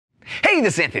Hey,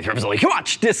 this is Anthony from RevZilla. You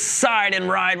watch, decide, and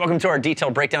ride. Welcome to our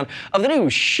detailed breakdown of the new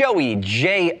Shoei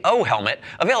J.O helmet,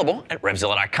 available at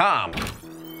RevZilla.com.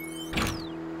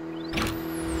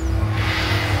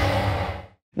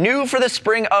 New for the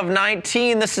spring of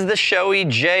 19, this is the Shoei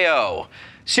J.O.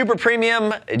 Super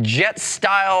premium, jet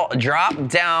style, drop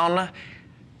down,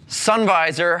 sun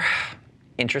visor.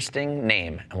 Interesting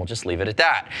name, and we'll just leave it at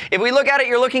that. If we look at it,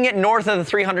 you're looking at north of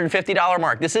the $350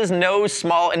 mark. This is no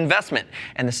small investment,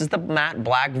 and this is the matte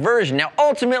black version. Now,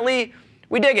 ultimately,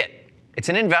 we dig it. It's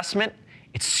an investment.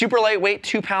 It's super lightweight,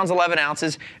 2 pounds, 11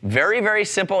 ounces. Very, very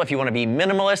simple if you want to be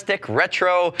minimalistic,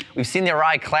 retro. We've seen the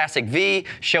Arai Classic V.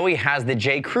 Shoei has the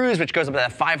J Cruise, which goes up to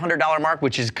that $500 mark,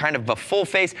 which is kind of a full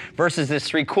face versus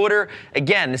this 3/4.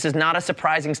 Again, this is not a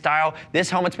surprising style. This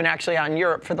helmet's been actually out in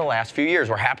Europe for the last few years.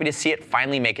 We're happy to see it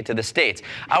finally make it to the States.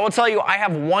 I will tell you, I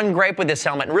have one gripe with this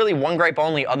helmet, and really one gripe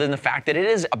only, other than the fact that it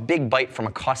is a big bite from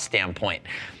a cost standpoint.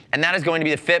 And that is going to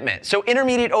be the fitment. So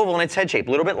intermediate oval in its head shape, a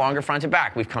little bit longer front to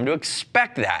back. We've come to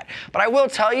expect that. But I will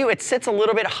tell you, it sits a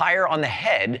little bit higher on the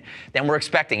head than we're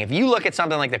expecting. If you look at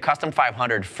something like the Custom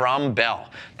 500 from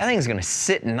Bell, that thing is gonna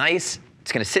sit nice.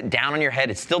 It's gonna sit down on your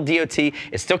head. It's still DOT.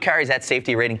 It still carries that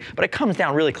safety rating, but it comes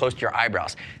down really close to your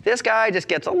eyebrows. This guy just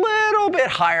gets a little bit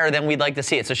higher than we'd like to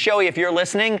see it. So Shoei, if you're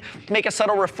listening, make a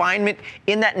subtle refinement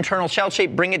in that internal shell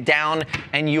shape, bring it down,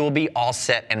 and you will be all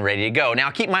set and ready to go.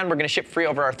 Now, keep in mind, we're gonna ship free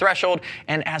over our threshold,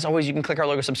 and as always, you can click our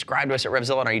logo, subscribe to us at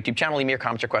RevZilla on our YouTube channel, leave me your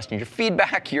comments, your questions, your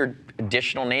feedback, your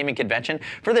additional naming convention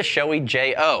for the Shoei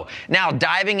J.O. Now,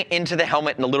 diving into the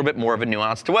helmet in a little bit more of a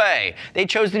nuanced way. They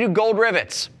chose to do gold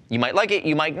rivets. You might like it,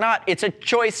 you might not. It's a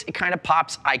choice, it kind of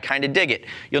pops, I kind of dig it.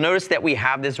 You'll notice that we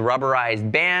have this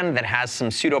rubberized band that has some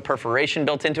pseudo perforation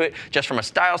built into it, just from a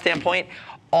style standpoint.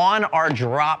 On our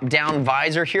drop down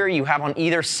visor here, you have on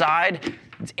either side,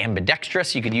 it's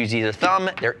ambidextrous, you could use either thumb.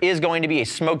 There is going to be a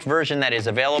smoked version that is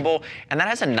available, and that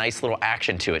has a nice little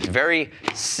action to it. It's very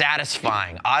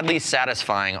satisfying, oddly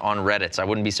satisfying on Reddit. I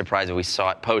wouldn't be surprised if we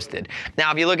saw it posted.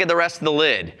 Now, if you look at the rest of the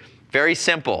lid, very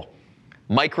simple.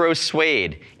 Micro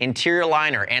suede, interior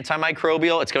liner,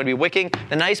 antimicrobial, it's going to be wicking.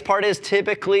 The nice part is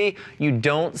typically you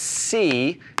don't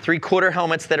see 3/4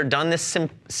 helmets that are done this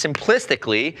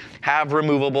simplistically have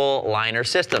removable liner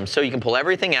systems. So you can pull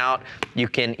everything out, you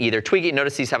can either tweak it.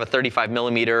 Notice these have a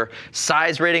 35mm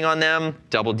size rating on them,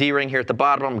 double D ring here at the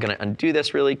bottom. I'm gonna undo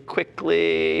this really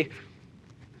quickly.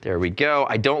 There we go.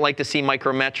 I don't like to see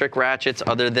micrometric ratchets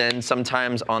other than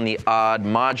sometimes on the odd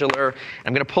modular.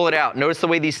 I'm gonna pull it out. Notice the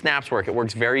way these snaps work. It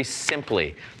works very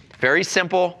simply. Very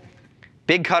simple,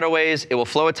 big cutaways. It will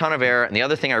flow a ton of air. And the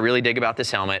other thing I really dig about this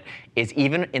helmet is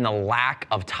even in the lack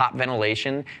of top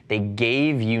ventilation, they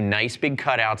gave you nice big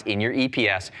cutouts in your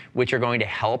EPS, which are going to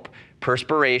help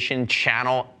perspiration,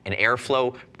 channel, and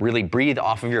airflow really breathe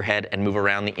off of your head and move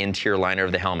around the interior liner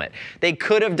of the helmet. They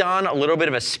could have done a little bit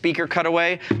of a speaker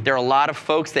cutaway. There are a lot of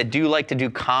folks that do like to do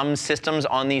comm systems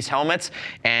on these helmets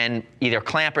and either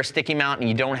clamp or sticky mount, and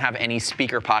you don't have any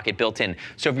speaker pocket built in.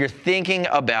 So if you're thinking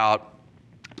about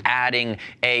adding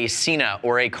a Cena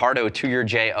or a Cardo to your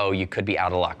J.O, you could be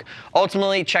out of luck.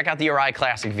 Ultimately, check out the Arai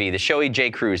Classic V, the Shoei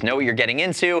J Cruise. Know what you're getting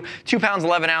into. 2 pounds,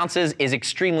 11 ounces is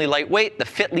extremely lightweight. The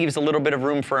fit leaves a little bit of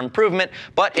room for improvement,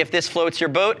 but if this floats your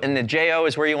boat and the J.O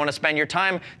is where you want to spend your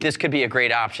time, this could be a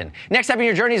great option. Next step in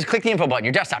your journey is click the info button,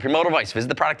 your desktop, your mobile device. Visit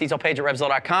the product detail page at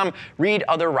RevZilla.com. Read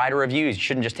other rider reviews. You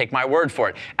shouldn't just take my word for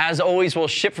it. As always, we'll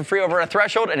ship for free over a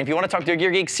threshold, and if you want to talk to a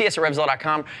gear geek, see us at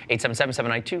RevZilla.com,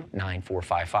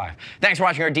 877-792-9455. Thanks for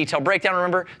watching our detailed breakdown.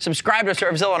 Remember, subscribe to us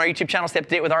at RevZilla on our YouTube channel. Stay up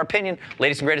to date with our opinion,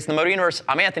 latest and greatest in the moto universe.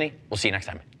 I'm Anthony. We'll see you next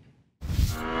time.